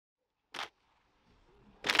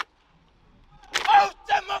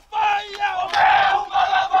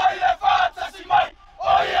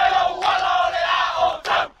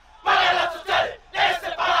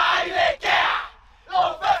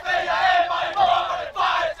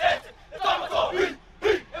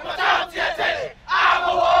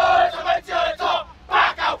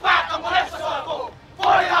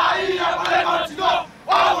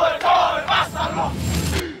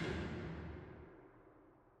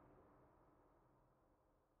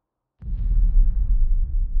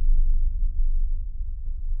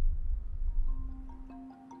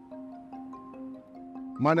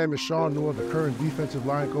My name is Shaun Nua, the current defensive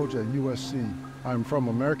line coach at USC. I'm from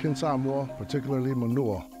American Samoa, particularly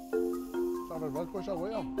Manua. The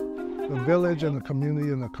village and the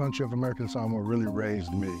community and the country of American Samoa really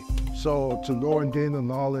raised me. So to go and gain the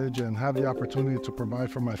knowledge and have the opportunity to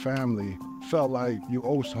provide for my family felt like you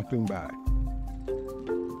owe something back.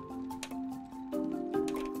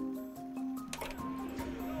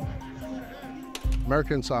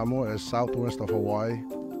 American Samoa is southwest of Hawaii.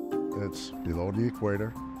 It's below the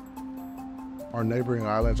equator. Our neighboring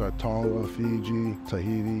islands are Tonga, Fiji,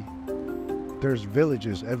 Tahiti. There's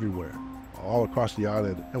villages everywhere, all across the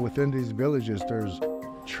island. And within these villages, there's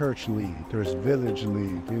church league, there's village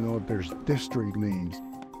league, there's district leagues.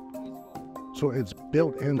 So it's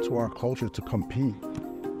built into our culture to compete.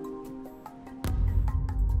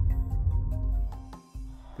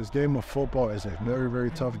 This game of football is a very,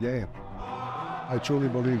 very tough game. I truly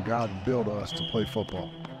believe God built us to play football.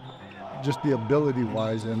 Just the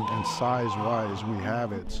ability-wise and size-wise, we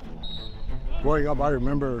have it. Growing up, I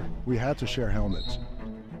remember we had to share helmets.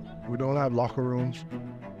 We don't have locker rooms.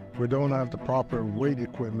 We don't have the proper weight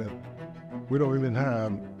equipment. We don't even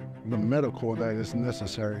have the medical that is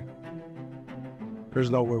necessary.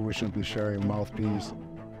 There's no way we should be sharing mouthpiece.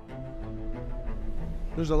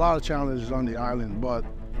 There's a lot of challenges on the island, but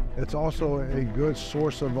it's also a good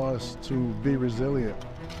source of us to be resilient.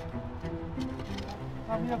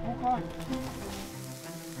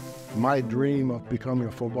 My dream of becoming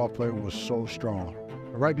a football player was so strong.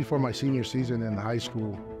 Right before my senior season in high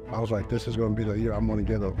school, I was like, this is going to be the year I'm going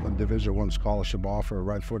to get a Division I scholarship offer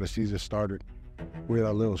right before the season started. We had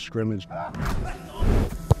a little scrimmage.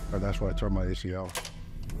 And that's why I tore my ACL.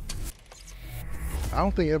 I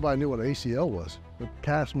don't think everybody knew what an ACL was. It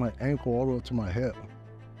cast my ankle all the way to my hip.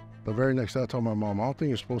 The very next day I told my mom, I don't think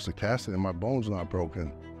you're supposed to cast it and my bone's not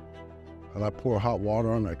broken. And I pour hot water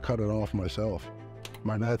on it, I cut it off myself.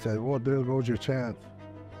 My dad said, well, there goes your chance.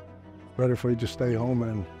 Better for you to stay home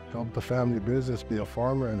and help the family business, be a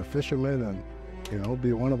farmer and a fisherman and,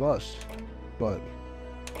 be one of us. But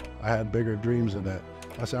I had bigger dreams than that.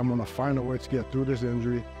 I said, I'm gonna find a way to get through this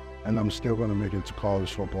injury and I'm still gonna make it to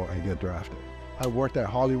college football and get drafted. I worked at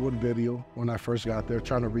Hollywood Video when I first got there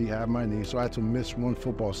trying to rehab my knee, so I had to miss one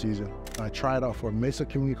football season. I tried out for Mesa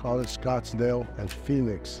Community College, Scottsdale, and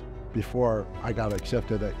Phoenix before I got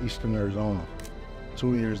accepted at Eastern Arizona.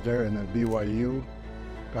 2 years there, and then BYU.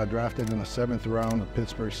 Got drafted in the 7th round of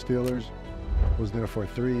Pittsburgh Steelers. Was there for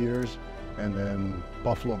 3 years, and then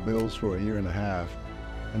Buffalo Bills for a year and a half.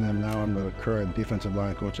 And then now I'm the current defensive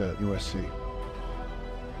line coach at USC.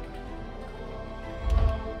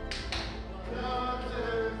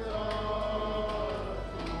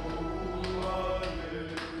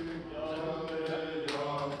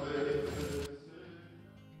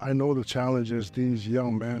 I know the challenges these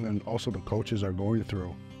young men and also the coaches are going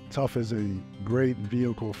through. Tough is a great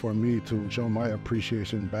vehicle for me to show my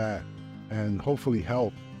appreciation back and hopefully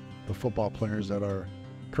help the football players that are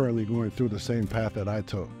currently going through the same path that I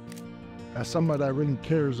took. As somebody that really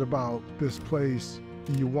cares about this place,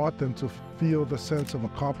 you want them to feel the sense of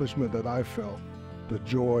accomplishment that I felt, the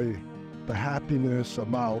joy, the happiness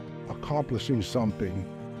about accomplishing something.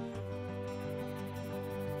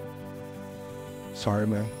 Sorry,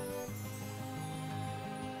 man.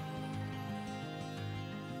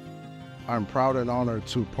 I'm proud and honored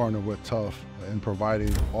to partner with Tough in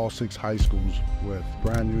providing all 6 high schools with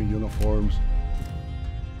brand new uniforms.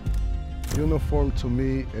 Uniform to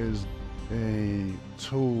me is a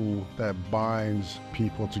tool that binds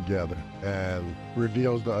people together and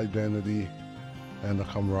reveals the identity and the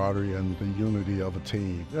camaraderie and the unity of a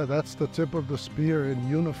team. Yeah, that's the tip of the spear in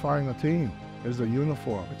unifying a team. Is the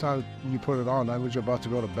uniform. Every time you put it on, like when you're about to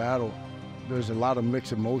go to battle, there's a lot of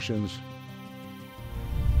mixed emotions.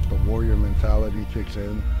 The warrior mentality kicks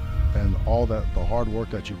in, and all that, the hard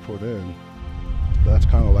work that you put in, that's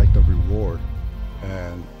kind of like the reward.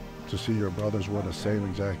 And to see your brothers wear the same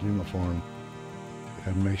exact uniform,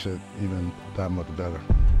 it makes it even that much better.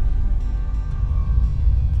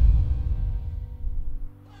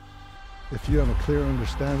 If you have a clear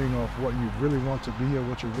understanding of what you really want to be or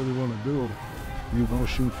what you really want to do, you go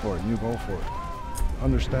shoot for it, you go for it.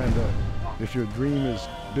 Understand that if your dream is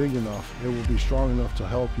big enough, it will be strong enough to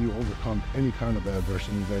help you overcome any kind of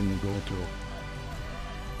adversity that you go through.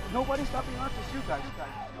 Nobody's stopping us, just you guys.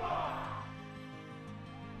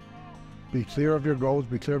 Be clear of your goals,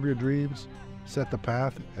 be clear of your dreams, set the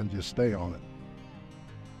path, and just stay on it.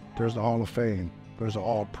 There's the Hall of Fame, there's the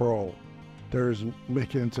All-Pro, there's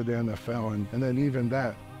making it to the NFL, and then even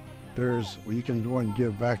that, there's where you can go and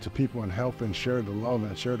give back to people and help and share the love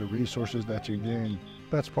and share the resources that you gain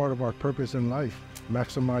that's part of our purpose in life.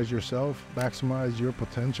 Maximize yourself, maximize your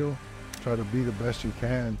potential, try to be the best you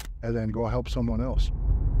can, and then go help someone else.